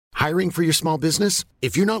Hiring for your small business?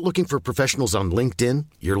 If you're not looking for professionals on LinkedIn,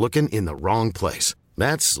 you're looking in the wrong place.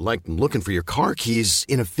 That's like looking for your car keys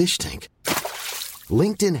in a fish tank.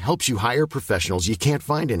 LinkedIn helps you hire professionals you can't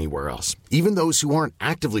find anywhere else, even those who aren't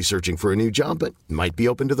actively searching for a new job but might be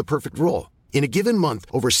open to the perfect role. In a given month,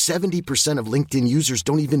 over 70% of LinkedIn users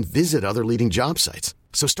don't even visit other leading job sites.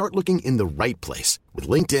 So start looking in the right place. With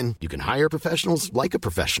LinkedIn, you can hire professionals like a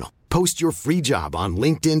professional. Post your free job on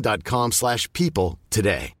linkedin.com/people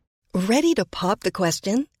today. Ready to pop the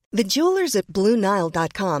question? The jewelers at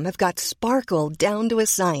BlueNile.com have got sparkle down to a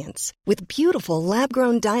science with beautiful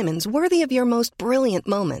lab-grown diamonds worthy of your most brilliant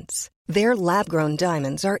moments. Their lab-grown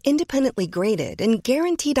diamonds are independently graded and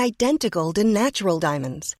guaranteed identical to natural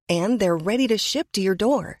diamonds, and they're ready to ship to your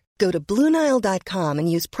door. Go to BlueNile.com and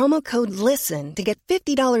use promo code LISTEN to get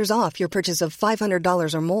 $50 off your purchase of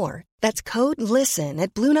 $500 or more. That's code LISTEN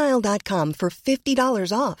at BlueNile.com for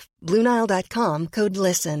 $50 off. BlueNile.com, code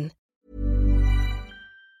LISTEN.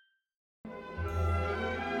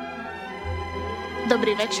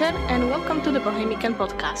 Dobrý večer and welcome to the Bohemican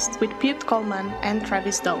Podcast with Pete Coleman and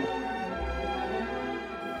Travis Dow.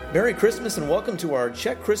 Merry Christmas and welcome to our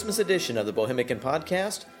Czech Christmas edition of the Bohemican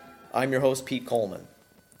Podcast. I'm your host, Pete Coleman.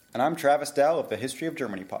 And I'm Travis Dow of the History of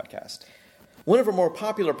Germany podcast. One of our more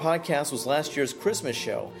popular podcasts was last year's Christmas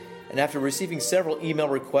show, and after receiving several email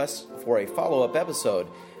requests for a follow-up episode,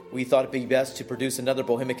 we thought it'd be best to produce another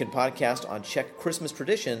Bohemican podcast on Czech Christmas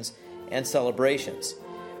traditions and celebrations.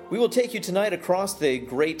 We will take you tonight across the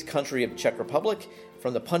great country of Czech Republic,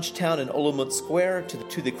 from the Punch Town in Olomouc Square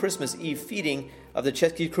to the Christmas Eve feeding of the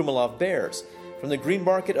Český Krumlov Bears, from the green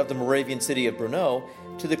market of the Moravian city of Brno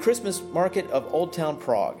to the Christmas market of Old Town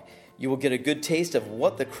Prague. You will get a good taste of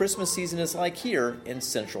what the Christmas season is like here in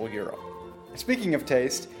Central Europe. Speaking of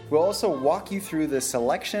taste, we'll also walk you through the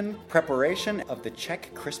selection, preparation of the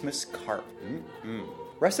Czech Christmas carp.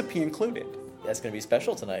 Recipe included. That's going to be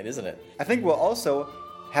special tonight, isn't it? I think we'll also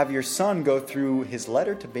have your son go through his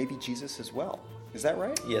letter to baby Jesus as well. Is that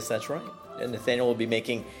right? Yes, that's right. And Nathaniel will be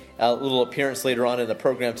making a little appearance later on in the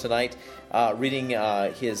program tonight, reading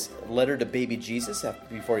his letter to baby Jesus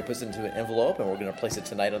before he puts it into an envelope, and we're going to place it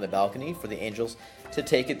tonight on the balcony for the angels to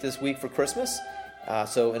take it this week for Christmas.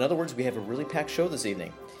 So, in other words, we have a really packed show this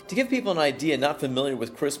evening. To give people an idea not familiar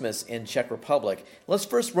with Christmas in Czech Republic, let's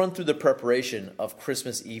first run through the preparation of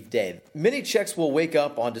Christmas Eve Day. Many Czechs will wake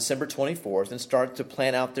up on December 24th and start to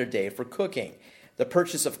plan out their day for cooking. The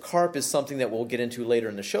purchase of carp is something that we'll get into later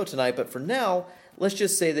in the show tonight, but for now, let's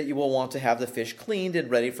just say that you will want to have the fish cleaned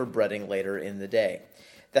and ready for breading later in the day.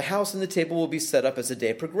 The house and the table will be set up as the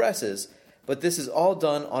day progresses, but this is all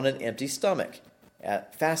done on an empty stomach,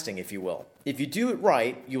 fasting, if you will. If you do it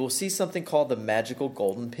right, you will see something called the magical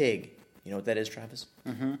golden pig. You know what that is, Travis?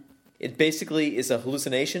 Mm-hmm. It basically is a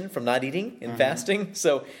hallucination from not eating and fasting,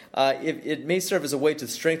 so it may serve as a way to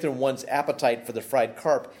strengthen one's appetite for the fried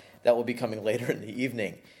carp that will be coming later in the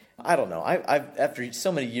evening. I don't know. I've after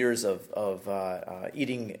so many years of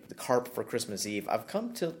eating the carp for Christmas Eve, I've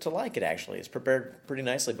come to like it, actually. It's prepared pretty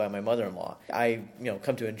nicely by my mother-in-law. I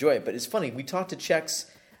come to enjoy it. But it's funny, we talk to Czechs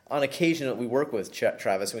on occasion that we work with,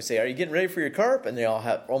 Travis, and we say, "Are you getting ready for your carp?" And they all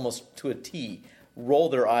have, almost to a T, roll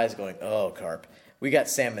their eyes going, "Oh, carp. We got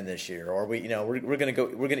salmon this year," or we're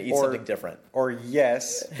gonna eat something different. Or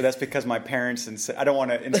yes, but that's because my parents I don't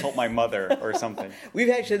want to insult my mother or something.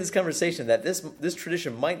 We've actually had this conversation that this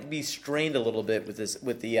tradition might be strained a little bit with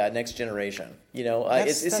the next generation.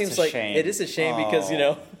 It seems like shame. It is a shame because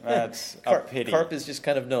that's a pity. Carp is just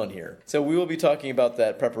kind of known here. So we will be talking about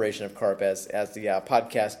that preparation of carp as the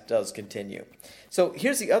podcast does continue. So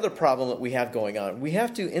here's the other problem that we have going on. We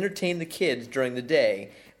have to entertain the kids during the day,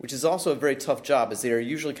 which is also a very tough job, as they are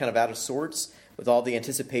usually kind of out of sorts with all the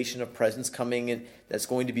anticipation of presents coming in that's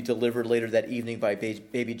going to be delivered later that evening by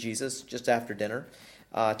baby Jesus just after dinner.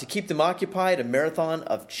 To keep them occupied, a marathon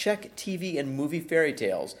of Czech TV and movie fairy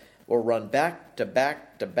tales will run back to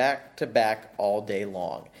back to back to back all day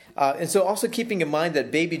long. And so also keeping in mind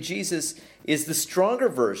that baby Jesus is the stronger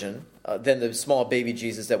version than the small baby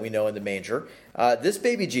Jesus that we know in the manger. This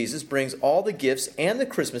baby Jesus brings all the gifts and the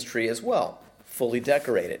Christmas tree as well, fully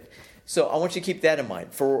decorated. So I want you to keep that in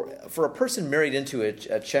mind. For a person married into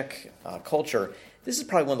a Czech culture, this is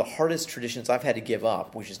probably one of the hardest traditions I've had to give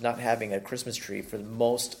up, which is not having a Christmas tree for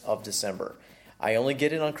most of December. I only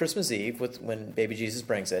get it on Christmas Eve when baby Jesus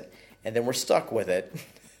brings it, and then we're stuck with it.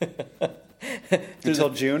 Until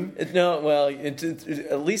June? No, well,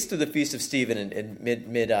 at least to the Feast of Stephen in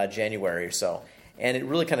mid-January or so. And it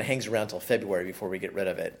really kind of hangs around until February before we get rid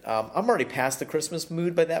of it. I'm already past the Christmas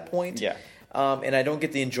mood by that point. Yeah. and I don't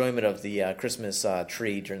get the enjoyment of the Christmas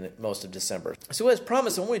tree during most of December. So as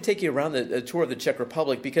promised, I want to take you around the tour of the Czech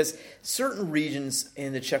Republic, because certain regions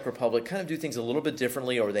in the Czech Republic kind of do things a little bit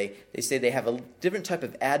differently, or they say they have a different type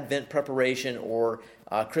of Advent preparation or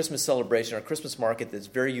Christmas celebration or Christmas market that's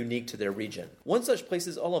very unique to their region. One such place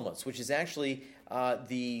is Olomouc, which is actually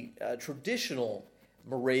the traditional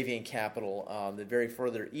Moravian capital, the very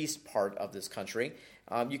further east part of this country.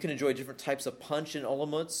 You can enjoy different types of punch in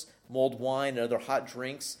Olomouc, mulled wine, and other hot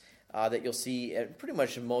drinks that you'll see at pretty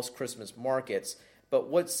much in most Christmas markets. But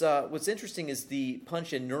what's interesting is the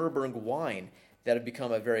punch and Nuremberg wine that have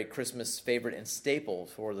become a very Christmas favorite and staple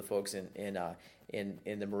for the folks in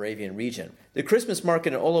the Moravian region. The Christmas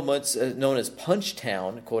market in Olomouc, known as Punch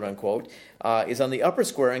Town, quote unquote, is on the upper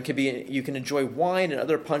square, and you can enjoy wine and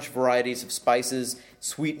other punch varieties of spices,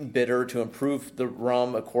 sweet and bitter, to improve the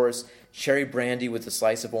rum. Of course, cherry brandy with a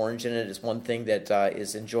slice of orange in it is one thing that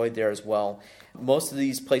is enjoyed there as well. Most of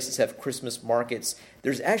these places have Christmas markets.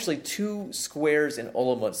 There's actually 2 squares in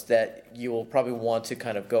Olomouc that you will probably want to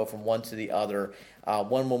kind of go from one to the other.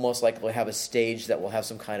 One will most likely have a stage that will have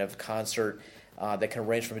some kind of concert that can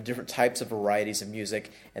range from different types of varieties of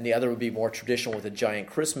music, and the other would be more traditional with a giant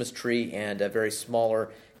Christmas tree and a very smaller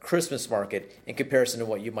Christmas market in comparison to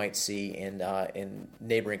what you might see in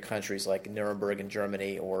neighboring countries like Nuremberg in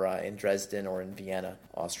Germany, or in Dresden, or in Vienna,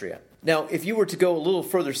 Austria. Now, if you were to go a little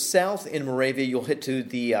further south in Moravia, you'll hit to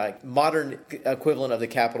the modern equivalent of the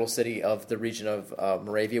capital city of the region of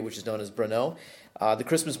Moravia, which is known as Brno. The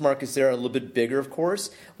Christmas markets there are a little bit bigger, of course.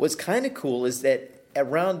 What's kind of cool is that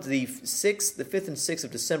around the 5th and 6th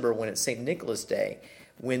of December, when it's St. Nicholas Day,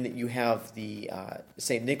 when you have the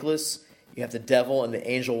St. Nicholas, you have the devil and the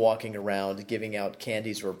angel walking around giving out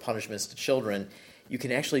candies or punishments to children, you can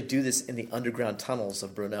actually do this in the underground tunnels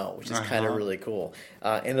of Brno, which is kind of really cool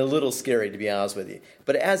and a little scary, to be honest with you.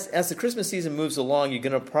 But as the Christmas season moves along, you're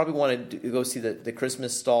going to probably want to go see the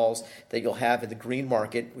Christmas stalls that you'll have at the Green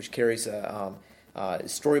Market, which carries a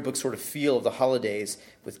storybook sort of feel of the holidays,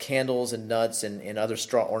 with candles and nuts and other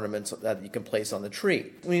straw ornaments that you can place on the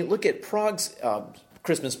tree. When you look at Prague's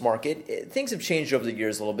Christmas market, things have changed over the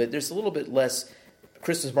years a little bit. There's a little bit less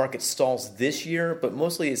Christmas market stalls this year, but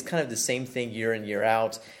mostly it's kind of the same thing year in, year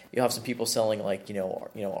out. You'll have some people selling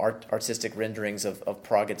artistic renderings of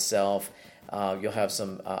Prague itself. You'll have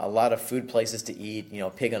a lot of food places to eat,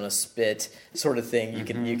 pig on a spit sort of thing you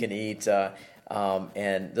can eat.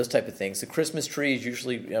 And those type of things. The Christmas tree is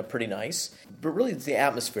usually pretty nice, but really it's the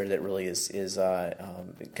atmosphere that really is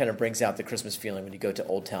kind of brings out the Christmas feeling when you go to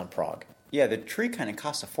Old Town Prague. Yeah, the tree kind of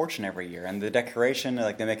costs a fortune every year, and the decoration,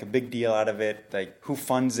 they make a big deal out of it, who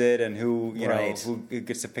funds it and who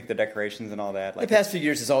gets to pick the decorations and all that. The past few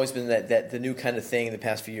years has always been that the new kind of thing in the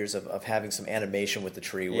past few years of having some animation with the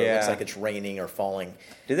tree where it looks like it's raining or falling.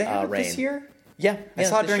 Did they have it rain this year? Yeah, I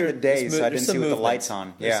saw it during the day, so I didn't see with the lights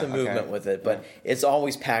on. There's some movement with it, but it's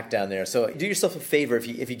always packed down there. So do yourself a favor if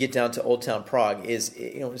you get down to Old Town Prague. It's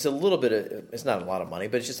a little bit of, it's not a lot of money,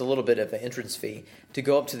 but it's just a little bit of an entrance fee to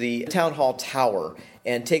go up to the town hall tower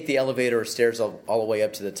and take the elevator or stairs all the way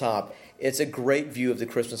up to the top. It's a great view of the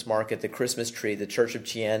Christmas market, the Christmas tree, the Church of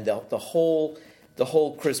Chien, the whole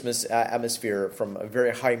Christmas atmosphere from a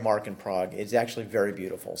very high mark in Prague. It's actually very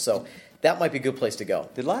beautiful. So that might be a good place to go.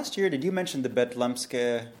 Did you mention the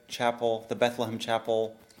Bethlehemske Chapel, the Bethlehem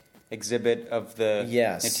Chapel exhibit of the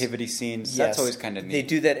nativity scenes? That's always kind of neat. They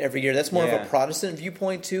do that every year. That's more of a Protestant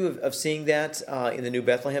viewpoint, too, of seeing that in the New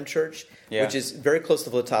Bethlehem Church, which is very close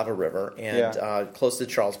to the Vltava River and close to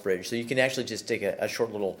Charles Bridge. So you can actually just take a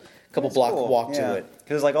short little couple-block walk to it.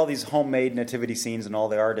 Because there's all these homemade nativity scenes and all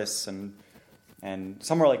the artists, and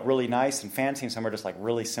some are really nice and fancy, and some are just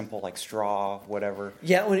really simple, like straw, whatever.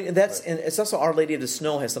 Yeah, and it's also Our Lady of the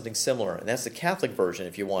Snow has something similar, and that's the Catholic version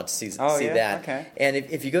if you want to see that. Okay. And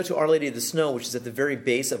if you go to Our Lady of the Snow, which is at the very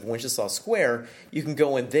base of Wenceslaw Square, you can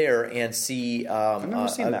go in there and see I've never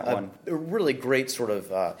seen that one. A really great sort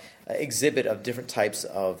of exhibit of different types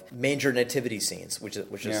of manger nativity scenes, which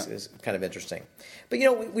is kind of interesting.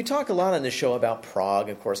 But we talk a lot on this show about Prague,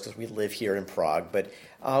 of course, because we live here in Prague. But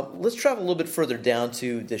let's travel a little bit further down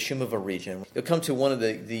to the Šumava region. You'll come to one of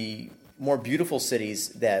the more beautiful cities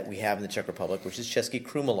that we have in the Czech Republic, which is Český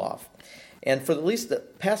Krumlov. And for at least the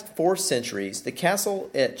past 4 centuries, the castle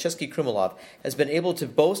at Český Krumlov has been able to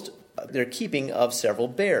boast their keeping of several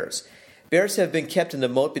bears. Bears have been kept in the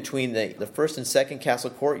moat between the first and second castle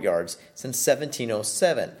courtyards since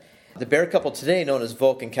 1707. The bear couple today, known as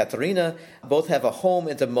Vok and Katarina, both have a home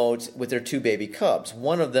at the moat with their 2 baby cubs.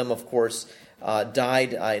 One of them, of course,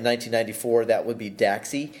 died in 1994. That would be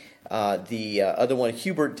Daxi. The other one,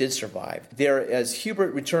 Hubert, did survive. There, as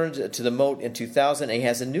Hubert returned to the moat in 2000, and he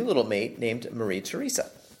has a new little mate named Marie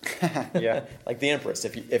Theresa. Yeah. Like the Empress,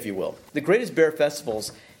 if you will. The greatest bear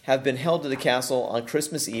festivals have been held at the castle on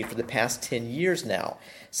Christmas Eve for the past 10 years now.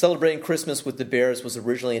 Celebrating Christmas with the bears was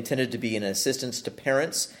originally intended to be an assistance to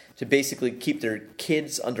parents to basically keep their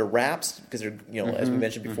kids under wraps because they're, as we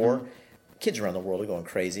mentioned before, kids around the world are going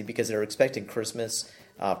crazy because they're expecting Christmas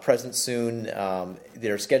presents soon.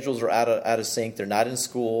 Their schedules are out of sync. They're not in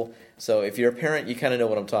school. So if you're a parent, you kind of know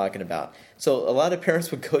what I'm talking about. So a lot of parents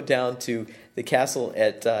would go down to the castle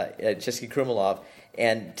at Český Krumlov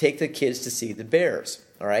and take the kids to see the bears.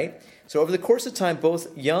 All right? So over the course of time,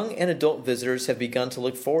 both young and adult visitors have begun to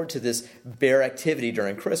look forward to this bear activity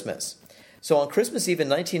during Christmas. So on Christmas Eve in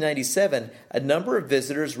 1997, a number of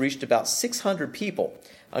visitors reached about 600 people.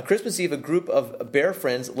 On Christmas Eve, a group of bear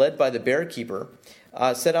friends led by the bear keeper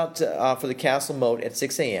set out for the castle moat at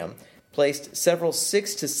 6 a.m., placed several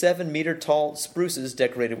 6 to 7 meter tall spruces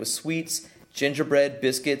decorated with sweets, gingerbread,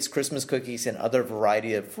 biscuits, Christmas cookies, and other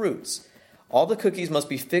variety of fruits. All the cookies must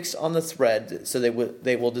be fixed on the thread so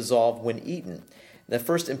they will dissolve when eaten. The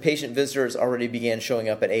first impatient visitors already began showing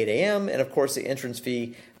up at 8 a.m., and of course the entrance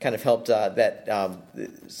fee kind of helped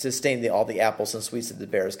sustain all the apples and sweets that the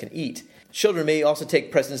bears can eat. Children may also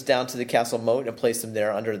take presents down to the castle moat and place them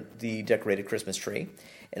there under the decorated Christmas tree.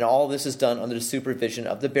 And all this is done under the supervision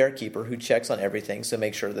of the bear keeper who checks on everything, so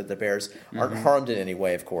make sure that the bears aren't harmed in any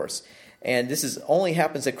way, of course. And this only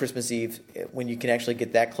happens at Christmas Eve when you can actually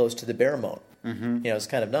get that close to the bear moat. It's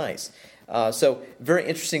kind of nice. So very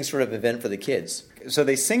interesting sort of event for the kids. So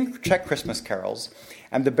they sing Czech Christmas carols,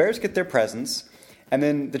 and the bears get their presents, and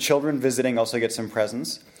then the children visiting also get some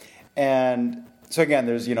presents. And so again,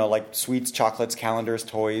 there's, like sweets, chocolates, calendars,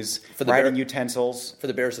 toys, riding utensils. For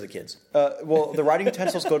the bears or the kids? Well, the riding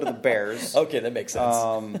utensils go to the bears. Okay, that makes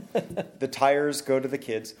sense. The tires go to the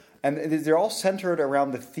kids. And they're all centered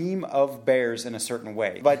around the theme of bears in a certain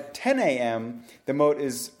way. By 10 a.m., the moat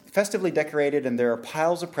is festively decorated, and there are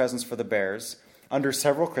piles of presents for the bears under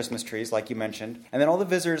several Christmas trees, like you mentioned. And then all the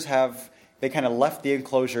visitors they kind of left the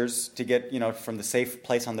enclosures to get, from the safe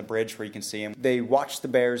place on the bridge where you can see them. They watch the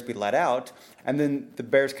bears be let out, and then the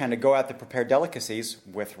bears kind of go out to prepare delicacies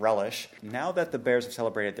with relish. Now that the bears have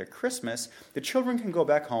celebrated their Christmas, the children can go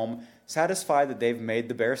back home, satisfied that they've made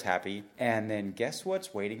the bears happy, and then guess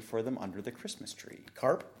what's waiting for them under the Christmas tree?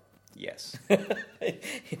 Carp? Yes.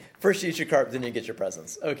 First you eat your carp, then you get your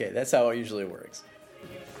presents. Okay, that's how it usually works.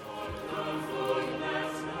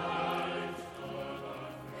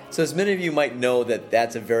 So as many of you might know,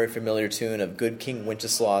 that's a very familiar tune of Good King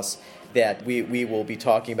Wenceslas that we will be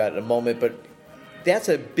talking about in a moment, but that's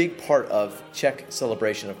a big part of Czech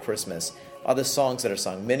celebration of Christmas, are the songs that are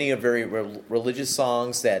sung. Many are very religious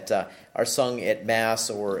songs that are sung at Mass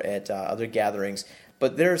or at other gatherings,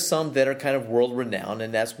 but there are some that are kind of world-renowned,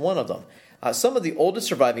 and that's one of them. Some of the oldest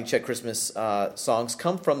surviving Czech Christmas songs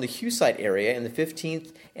come from the Husite area in the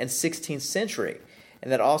 15th and 16th century.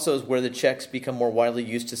 And that also is where the Czechs become more widely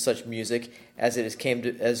used to such music, as it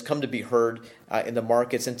has come to be heard in the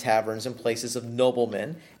markets and taverns and places of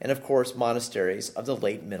noblemen, and of course monasteries of the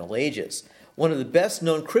late Middle Ages. One of the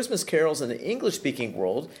best-known Christmas carols in the English-speaking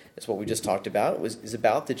world, is what we just talked about, is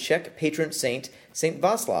about the Czech patron saint, Saint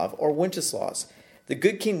Václav, or Wenceslas. The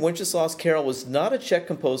Good King Wenceslas carol was not a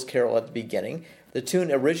Czech-composed carol at the beginning. The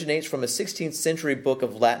tune originates from a 16th century book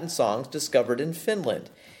of Latin songs discovered in Finland.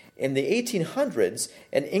 In the 1800s,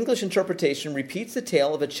 an English interpretation repeats the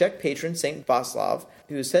tale of a Czech patron, Saint Václav,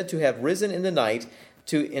 who is said to have risen in the night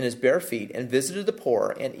in his bare feet and visited the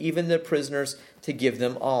poor and even the prisoners to give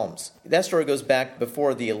them alms. That story goes back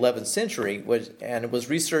before the 11th century and was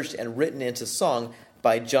researched and written into song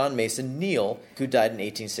by John Mason Neale, who died in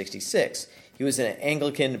 1866. He was an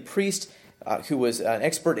Anglican priest who was an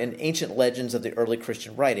expert in ancient legends of the early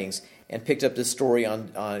Christian writings, and picked up this story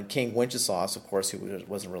on King Wenceslas, of course, who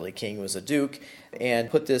wasn't really a king, he was a duke, and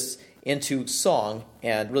put this into song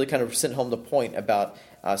and really kind of sent home the point about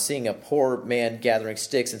seeing a poor man gathering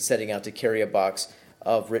sticks and setting out to carry a box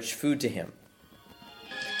of rich food to him.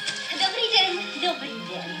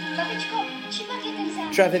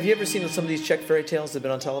 Trav, have you ever seen some of these Czech fairy tales that have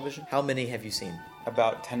been on television? How many have you seen?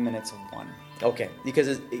 About 10 minutes of one. Okay,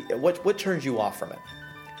 because what turns you off from it?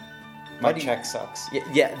 My Czech sucks.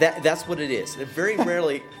 Yeah, that's what it is. Very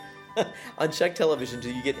rarely on Czech television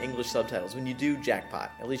do you get English subtitles. When you do,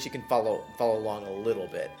 jackpot. At least you can follow along a little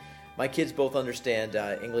bit. My kids both understand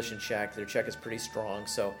English and Czech. Their Czech is pretty strong,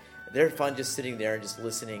 so they're fun just sitting there and just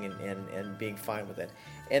listening and being fine with it.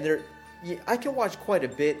 And I can watch quite a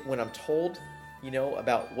bit when I'm told,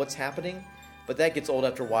 about what's happening. but that gets old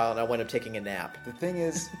after a while, and I wind up taking a nap. The thing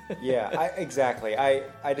is, exactly.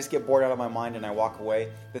 I just get bored out of my mind and I walk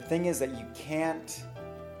away. The thing is that you can't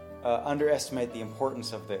underestimate the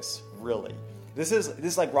importance of this, really. This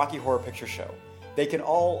is like Rocky Horror Picture Show. They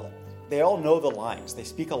all know the lines. They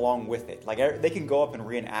speak along with it. Like, they can go up and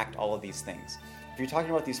reenact all of these things. If you're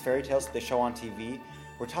talking about these fairy tales that they show on TV,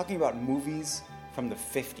 we're talking about movies from the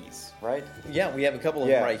 50s, right? Yeah, we have a couple of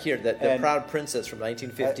them right here. The Proud Princess from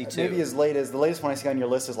 1952. Maybe as late as the latest one I see on your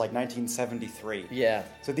list is like 1973. Yeah.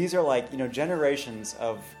 So these are like, generations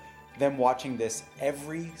of them watching this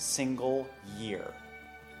every single year.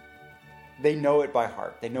 They know it by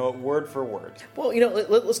heart. They know it word for word. Well,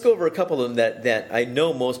 let's go over a couple of them that I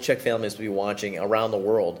know most Czech families will be watching around the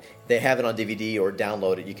world. They have it on DVD or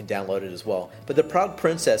download it. You can download it as well. But The Proud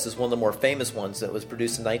Princess is one of the more famous ones that was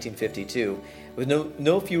produced in 1952. With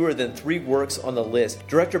no fewer than 3 works on the list,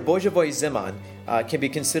 director Boživoj Zeman can be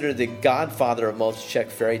considered the godfather of most Czech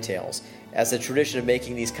fairy tales, as the tradition of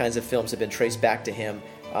making these kinds of films have been traced back to him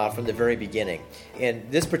from the very beginning. And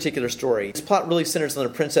this particular story, its plot really centers on a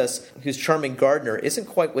princess whose charming gardener isn't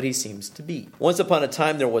quite what he seems to be. Once upon a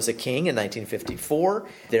time, there was a king in 1954.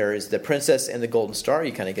 There is the princess and the golden star.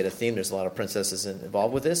 You kind of get a theme. There's a lot of princesses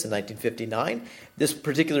involved with this. In 1959, this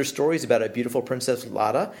particular story is about a beautiful princess,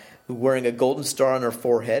 Lada, who, wearing a golden star on her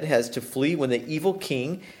forehead, has to flee when the evil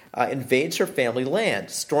king invades her family land,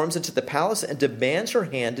 storms into the palace, and demands her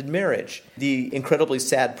hand in marriage. The Incredibly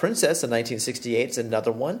Sad Princess in 1968 is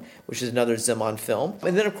another one, which is another Zeman film.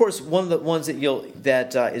 And then, of course, one of the ones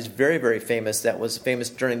that is very, very famous, that was famous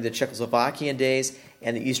during the Czechoslovakian days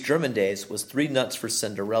and the East German days, was Three Nuts for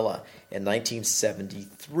Cinderella in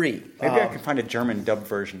 1973. Maybe I can find a German dubbed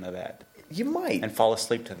version of that. You might. And fall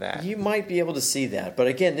asleep to that. You might be able to see that. But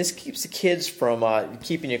again, this keeps the kids from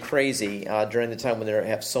keeping you crazy during the time when they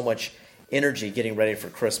have so much energy getting ready for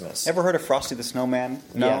Christmas. Ever heard of Frosty the Snowman?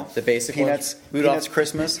 No. Yeah, the basic Ones. Peanuts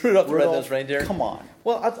Christmas. Rudolph the Red-Nosed Reindeer. Come on.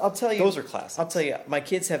 Well, I'll tell you. Those are classics. I'll tell you, my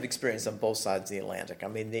kids have experience on both sides of the Atlantic. I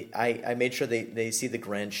mean, I made sure they see The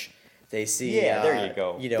Grinch. They see, there you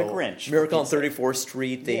go. The Grinch. Miracle on 34th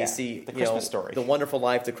Street. They see The Christmas Story. The Wonderful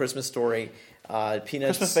Life, The Christmas Story,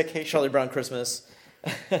 Peanuts, Christmas Vacation, Charlie Brown Christmas.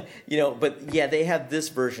 But yeah, they have this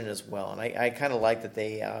version as well, and I kind of like that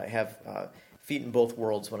they have feet in both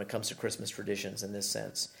worlds when it comes to Christmas traditions in this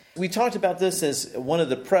sense. We talked about this as one of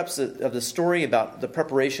the preps of the story about the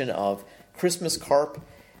preparation of Christmas carp.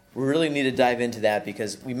 We really need to dive into that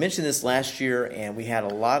because we mentioned this last year, and we had a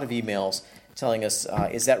lot of emails telling us,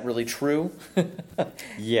 is that really true?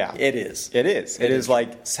 Yeah. It is. It is. It is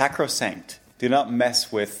like sacrosanct. Do not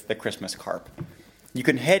mess with the Christmas carp. You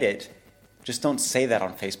can hit it, just don't say that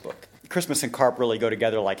on Facebook. Christmas and carp really go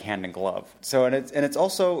together like hand and glove. So it's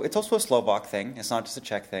also a Slovak thing. It's not just a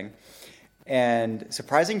Czech thing. And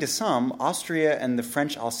surprising to some, Austria and the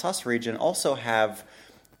French Alsace region also have,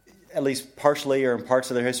 at least partially or in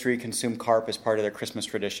parts of their history, consumed carp as part of their Christmas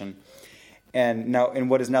tradition. And now, in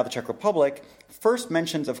what is now the Czech Republic, first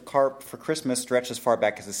mentions of carp for Christmas stretch as far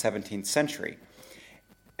back as the 17th century.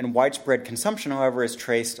 And widespread consumption, however, is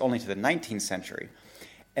traced only to the 19th century.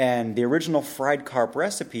 And the original fried carp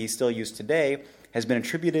recipe, still used today, has been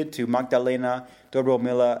attributed to Magdalena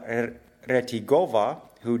Dobromila Retigova,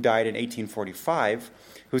 who died in 1845,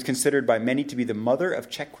 who is considered by many to be the mother of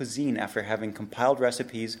Czech cuisine after having compiled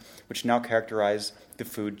recipes which now characterize the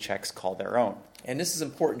food Czechs call their own. And this is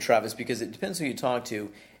important, Travis, because it depends who you talk to.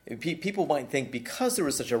 People might think because there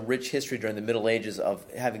was such a rich history during the Middle Ages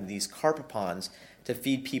of having these carp ponds to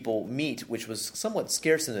feed people meat, which was somewhat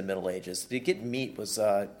scarce in the Middle Ages. To get meat was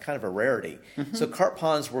kind of a rarity. Mm-hmm. So carp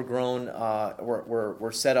ponds were grown,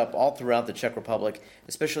 were set up all throughout the Czech Republic,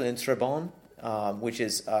 especially in Třeboň, which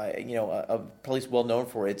is a place well known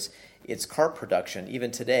for its carp production even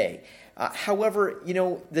today. However,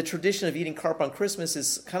 the tradition of eating carp on Christmas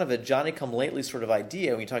is kind of a Johnny-come-lately sort of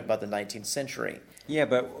idea when you talk about the 19th century. Yeah,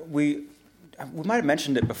 but we might have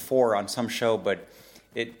mentioned it before on some show, but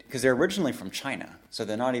because they're originally from China, so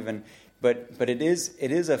they're not even. But it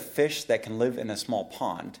is a fish that can live in a small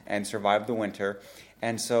pond and survive the winter,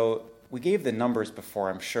 and so we gave the numbers before,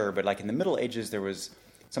 I'm sure, but like in the Middle Ages there was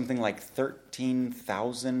something like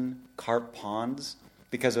 13,000 carp ponds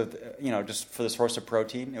because of just for the source of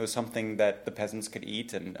protein. It was something that the peasants could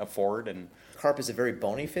eat and afford. And carp is a very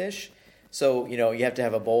bony fish. So, you have to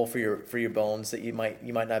have a bowl for your bones that you might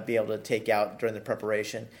not be able to take out during the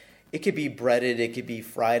preparation. It could be breaded, it could be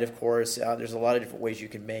fried, of course. There's a lot of different ways you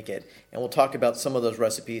can make it. And we'll talk about some of those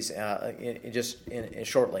recipes in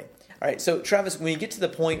shortly. All right, so Travis, when you get to the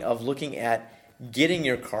point of looking at getting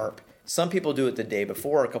your carp, some people do it the day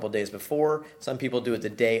before, a couple days before. Some people do it the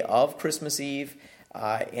day of Christmas Eve.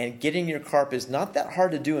 And getting your carp is not that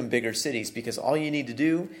hard to do in bigger cities because all you need to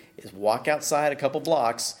do is walk outside a couple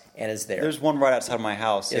blocks and it's there. There's one right outside of my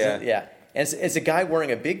house. Isn't it? Yeah. And it's a guy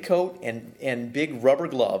wearing a big coat and big rubber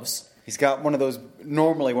gloves. He's got one of those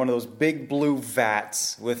big blue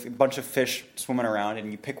vats with a bunch of fish swimming around,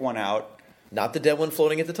 and you pick one out. Not the dead one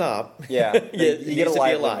floating at the top. Yeah. you get a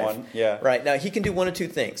live one. Yeah. Right. Now, he can do one of two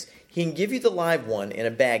things. He can give you the live one in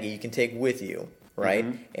a baggie you can take with you, right?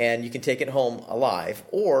 Mm-hmm. And you can take it home alive,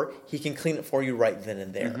 or he can clean it for you right then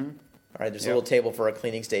and there. Mm-hmm. All right, there's a little table for a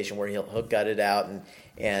cleaning station where he'll gut it out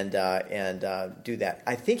and do that.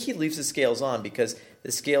 I think he leaves the scales on because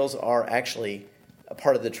the scales are actually a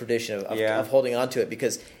part of the tradition of holding on to it.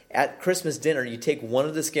 Because at Christmas dinner, you take one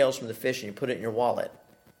of the scales from the fish and you put it in your wallet.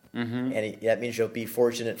 Mm-hmm. And that means you'll be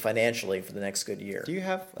fortunate financially for the next good year. Do you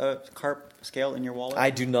have a carp scale in your wallet? I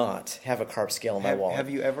do not have a carp scale in my wallet. Have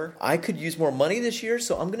you ever? I could use more money this year,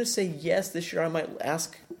 so I'm going to say yes. This year I might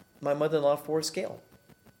ask my mother-in-law for a scale.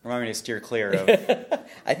 Remind me to steer clear of...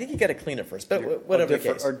 I think you got to clean it first, but whatever the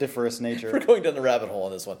case. Or differous nature. We're going down the rabbit hole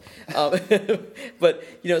on this one. But,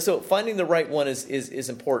 so finding the right one is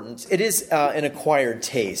important. It is an acquired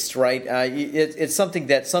taste, right? It's something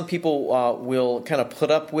that some people will kind of put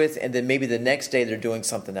up with, and then maybe the next day they're doing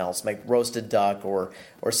something else, like roasted duck or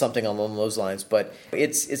something along those lines. But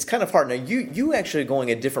it's kind of hard. Now, you actually are going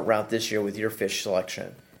a different route this year with your fish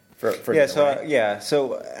selection. For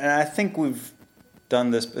and I think we've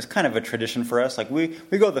done this. It's kind of a tradition for us. Like we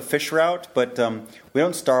go the fish route, but we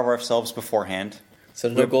don't starve ourselves beforehand. So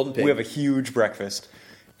no golden pig. We have a huge breakfast,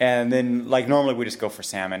 and then normally we just go for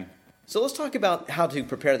salmon. So let's talk about how to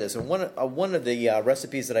prepare this. And one of the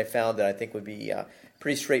recipes that I found that I think would be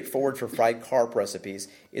pretty straightforward for fried carp recipes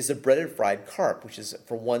is a breaded fried carp, which is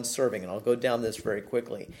for one serving. And I'll go down this very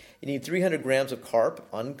quickly. You need 300 grams of carp,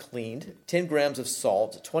 uncleaned, 10 grams of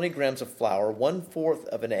salt, 20 grams of flour, 1/4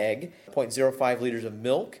 of an egg, 0.05 liters of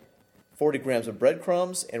milk, 40 grams of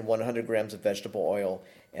breadcrumbs, and 100 grams of vegetable oil,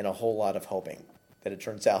 and a whole lot of hoping that it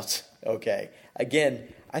turns out okay. Again,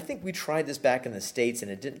 I think we tried this back in the States, and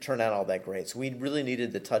it didn't turn out all that great. So we really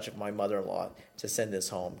needed the touch of my mother-in-law to send this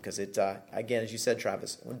home because it, again, as you said,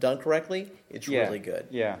 Travis, when done correctly, it's really good.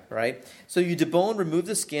 Yeah. Right? So you debone, remove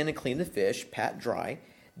the skin, and clean the fish, pat dry.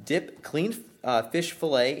 Dip clean fish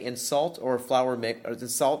fillet in salt or the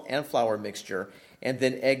salt and flour mixture, and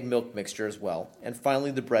then egg milk mixture as well. And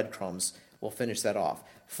finally, the breadcrumbs will finish that off.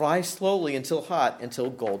 Fry slowly until hot, until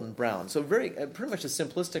golden brown. So pretty much a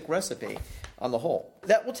simplistic recipe on the whole.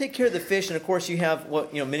 That will take care of the fish, and of course you have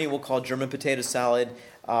what many will call German potato salad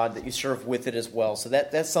that you serve with it as well. So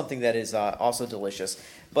that's something that is also delicious.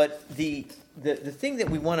 But the thing that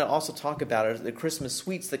we want to also talk about are the Christmas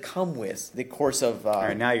sweets that come with the course of... All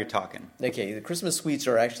right, now you're talking. Okay, the Christmas sweets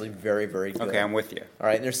are actually very, very good. Okay, I'm with you. All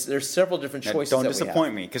right, there's several different choices. Don't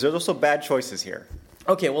disappoint me, because there's also bad choices here.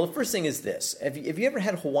 Okay, well, the first thing is this. Have you ever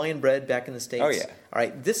had Hawaiian bread back in the States? Oh, yeah. All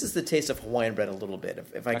right, this is the taste of Hawaiian bread a little bit,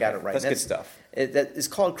 if I got it right. That's good stuff. It's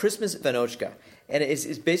called Christmas Vanochka, and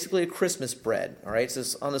it's basically a Christmas bread, all right? So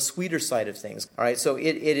it's on the sweeter side of things, all right? So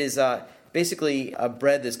it is basically a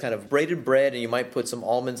bread that's kind of braided bread, and you might put some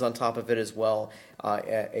almonds on top of it as well,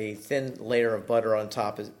 a thin layer of butter on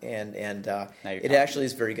top, and it actually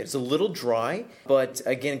is very good. It's a little dry, but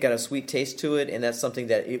again, got a sweet taste to it, and that's something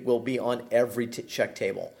that it will be on every Czech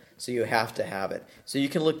table. So you have to have it. So you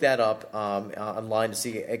can look that up online to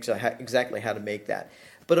see exactly how to make that.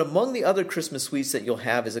 But among the other Christmas sweets that you'll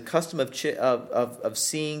have is a custom of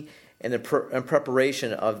seeing and the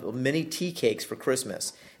preparation of many tea cakes for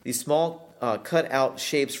Christmas. These small cut-out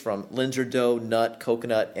shapes from linzer dough, nut,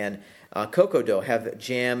 coconut, and cocoa dough have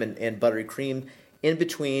jam and buttery cream in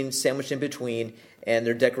between, sandwiched in between, and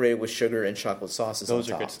they're decorated with sugar and chocolate sauces on top.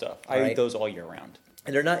 Those are good stuff. I eat those all year round.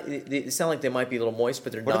 And they're not. They sound like they might be a little moist,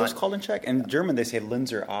 but they're not. What are those called in Czech? In German, they say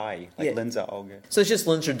Linzer Ei, Linzer Auge. So it's just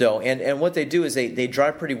linzer dough, and what they do is they dry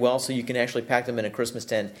pretty well, so you can actually pack them in a Christmas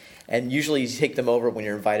tin. And usually you take them over when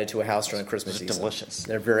you're invited to a house during Christmas season. Delicious.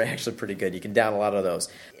 They're actually pretty good. You can down a lot of those.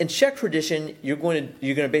 In Czech tradition, you're going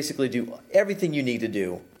to basically do everything you need to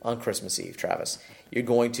do on Christmas Eve, Travis. You're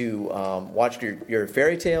going to watch your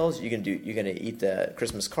fairy tales. You're going to eat the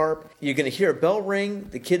Christmas carp. You're going to hear a bell ring.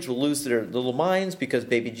 The kids will lose their little minds because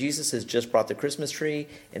baby Jesus has just brought the Christmas tree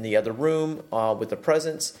in the other room with the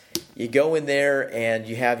presents. You go in there and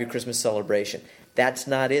you have your Christmas celebration. That's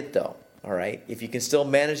not it, though. All right. If you can still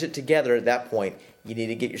manage it together at that point, you need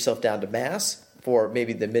to get yourself down to Mass for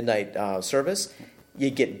maybe the midnight service. You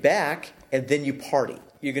get back and then you party.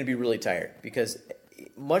 You're going to be really tired because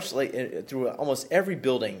much like through almost every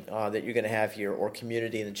building that you're going to have here or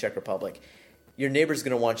community in the Czech Republic, your neighbor's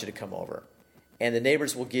going to want you to come over. and the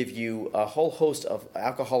neighbors will give you a whole host of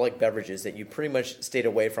alcoholic beverages that you pretty much stayed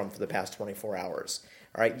away from for the past 24 hours.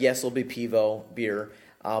 All right, yes, there'll be pivo, beer,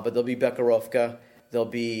 but there'll be Bekarovka, there'll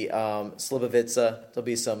be Slivovica, there'll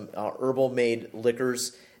be some herbal-made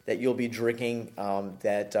liquors that you'll be drinking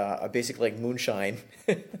that are basically like moonshine,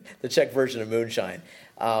 the Czech version of moonshine,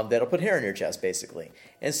 that'll put hair in your chest, basically.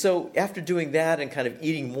 And so after doing that and kind of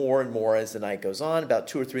eating more and more as the night goes on, about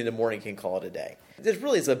 2 or 3 in the morning, you can call it a day. There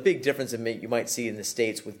really is a big difference in you might see in the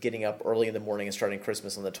States with getting up early in the morning and starting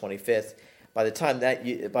Christmas on the 25th. By the time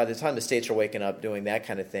the States are waking up doing that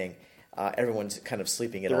kind of thing, everyone's kind of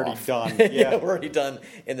sleeping it off. They're already done. Yeah. We're already done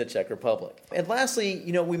in the Czech Republic. And lastly,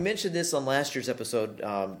 we mentioned this on last year's episode,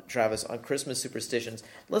 Travis, on Christmas superstitions.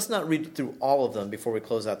 Let's not read through all of them before we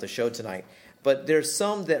close out the show tonight. But there's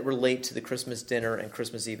some that relate to the Christmas dinner and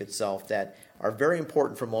Christmas Eve itself that are very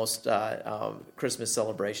important for most Christmas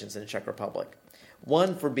celebrations in the Czech Republic.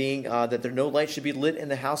 One for being that no light should be lit in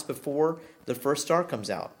the house before the first star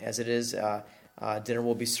comes out, as it is dinner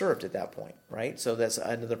will be served at that point, right? So that's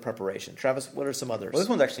another preparation. Travis, what are some others? Well, this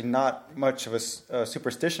one's actually not much of a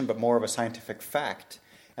superstition, but more of a scientific fact,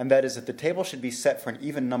 and that is that the table should be set for an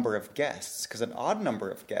even number of guests, because an odd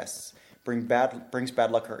number of guests brings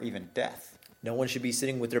bad luck or even death. No one should be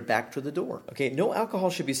sitting with their back to the door. Okay, no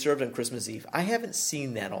alcohol should be served on Christmas Eve. I haven't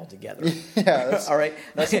seen that altogether. Yeah, all right.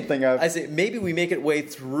 That's something I say maybe we make it way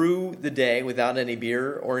through the day without any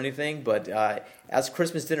beer or anything, but as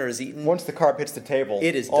Christmas dinner is eaten, once the carb hits the table,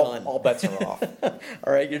 it is done. All bets are off.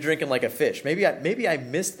 All right, you're drinking like a fish. Maybe I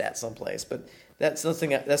missed that someplace, but that's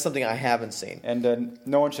something I haven't seen. And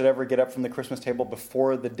no one should ever get up from the Christmas table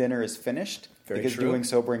before the dinner is finished, because true. doing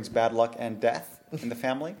so brings bad luck and death in the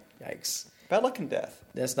family. Yikes. Bad luck and death.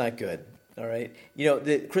 That's not good. All right.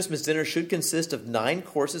 The Christmas dinner should consist of 9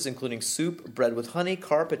 courses, including soup, bread with honey,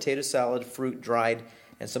 carb, potato salad, fruit, dried,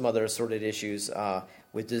 and some other assorted issues.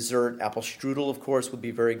 With dessert, apple strudel, of course, would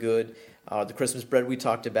be very good. The Christmas bread we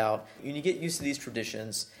talked about. When you get used to these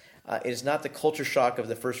traditions, it is not the culture shock of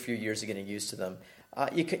the first few years of getting used to them.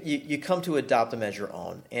 You come to adopt them as your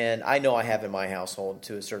own. And I know I have in my household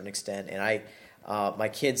to a certain extent, and my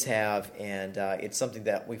kids have, and it's something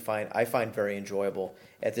that I find very enjoyable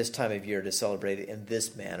at this time of year to celebrate it in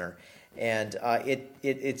this manner, and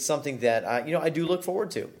it's something that I do look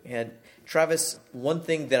forward to. And Travis, one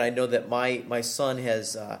thing that I know that my son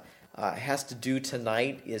has to do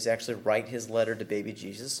tonight is actually write his letter to baby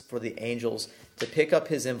Jesus for the angels to pick up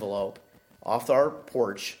his envelope off our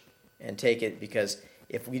porch and take it, because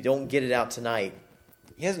if we don't get it out tonight,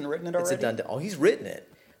 he hasn't written it already. It's a done deal. Oh, he's written it.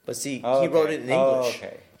 But see, he wrote it in English.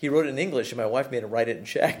 Okay. He wrote it in English, and my wife made him write it in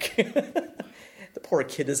Czech. The poor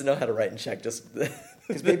kid doesn't know how to write in Czech. Just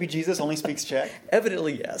because baby Jesus only speaks Czech.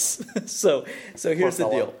 Evidently, yes. So here's the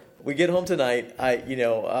deal. We get home tonight.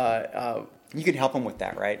 You can help him with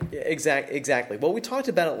that, right? Exactly. Well, we talked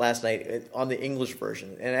about it last night on the English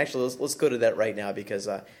version, and actually, let's go to that right now, because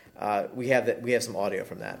we have some audio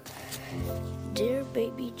from that. Dear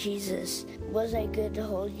baby Jesus, was I good the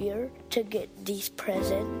whole year to get these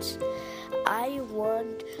presents? I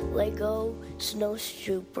want Lego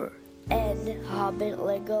Snowtrooper and Hobbit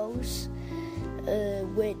Legos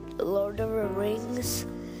with Lord of the Rings,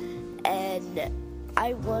 and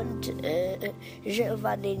I want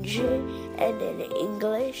Java Ninja, and in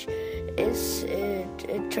English is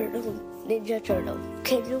Ninja Turtle.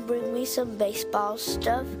 Can you bring me some baseball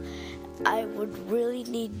stuff? I would really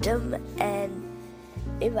need them, and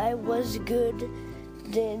if I was good,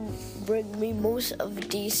 then bring me most of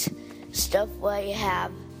these stuff I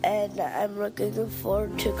have. And I'm looking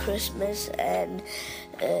forward to Christmas and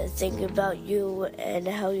thinking about you and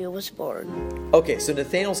how you was born. Okay, so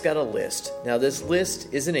Nathaniel's got a list. Now, this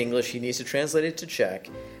list is in English. He needs to translate it to Czech.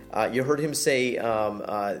 You heard him say,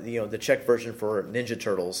 the Czech version for Ninja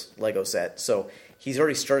Turtles Lego set. So he's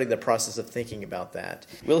already starting the process of thinking about that.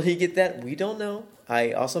 Will he get that? We don't know.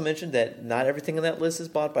 I also mentioned that not everything on that list is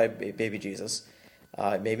bought by baby Jesus.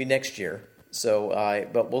 Maybe next year. So,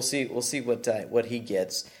 but we'll see. We'll see what he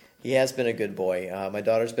gets. He has been a good boy. My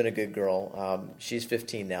daughter's been a good girl. She's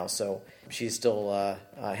 15 now, so she's still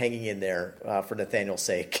hanging in there for Nathaniel's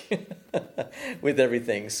sake with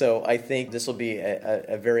everything. So I think this will be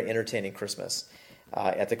a very entertaining Christmas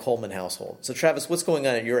at the Coleman household. So Travis, what's going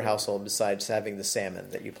on at your household besides having the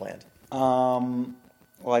salmon that you planned? Well,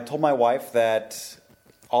 I told my wife that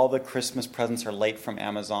all the Christmas presents are late from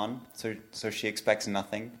Amazon, so she expects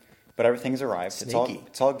nothing. But everything's arrived. Sneaky.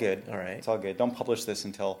 It's all good. All right. It's all good. Don't publish this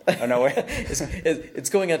until... Oh, no, wait. It's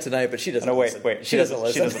going out tonight, but she doesn't listen. Wait. She doesn't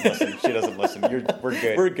listen. She doesn't listen. We're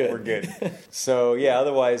good. We're good. We're good. So, yeah,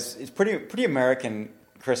 otherwise, it's pretty American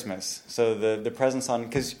Christmas. So the presents on,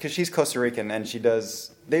 because she's Costa Rican and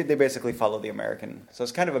they basically follow the American. So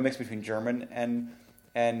it's kind of a mix between German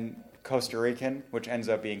and Costa Rican, which ends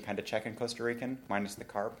up being kind of Czech and Costa Rican, minus the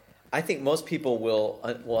carp. I think most people will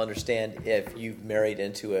understand if you've married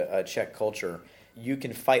into a Czech culture. You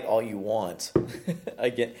can fight all you want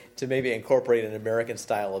again to maybe incorporate an American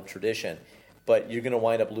style of tradition, but you're going to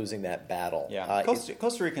wind up losing that battle. Yeah,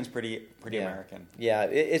 Costa Rican's pretty American. Yeah,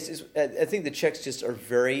 I think the Czechs just are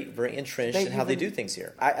very, very entrenched in how they do things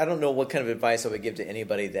here. I don't know what kind of advice I would give to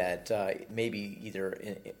anybody that maybe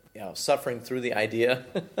either suffering through the idea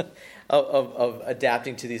of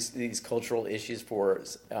adapting to these cultural issues for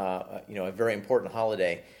a very important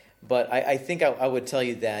holiday. But I think I would tell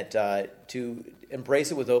you that to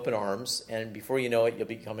embrace it with open arms, and before you know it,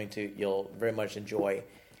 you'll very much enjoy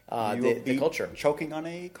the culture. Choking on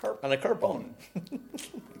a carp bone.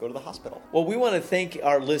 Go to the hospital. Well, we want to thank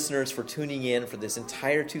our listeners for tuning in for this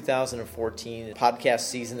entire 2014 podcast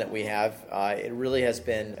season that we have. It really has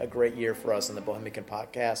been a great year for us on the Bohemican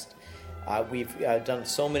Podcast. We've done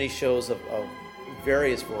so many shows of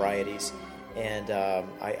various varieties. And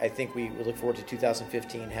I think we look forward to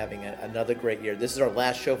 2015 having another great year. This is our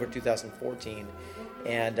last show for 2014,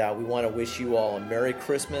 and we want to wish you all a Merry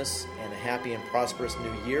Christmas and a happy and prosperous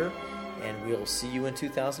New Year, and we'll see you in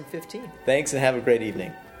 2015. Thanks, and have a great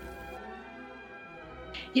evening.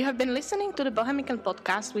 You have been listening to the Bohemican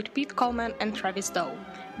Podcast with Pete Coleman and Travis Doe.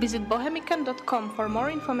 Visit bohemican.com for more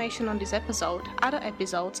information on this episode, other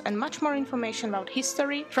episodes, and much more information about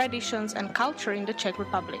history, traditions, and culture in the Czech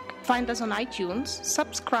Republic. Find us on iTunes,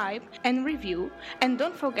 subscribe, and review, and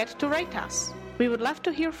don't forget to rate us. We would love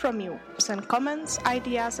to hear from you. Send comments,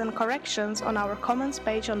 ideas, and corrections on our comments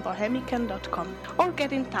page on bohemican.com, or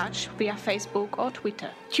get in touch via Facebook or Twitter.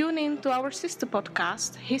 Tune in to our sister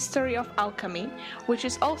podcast, History of Alchemy, which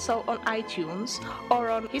is also on iTunes or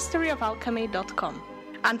on historyofalchemy.com.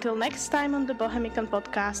 Until next time on the Bohemican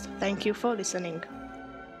Podcast, thank you for listening.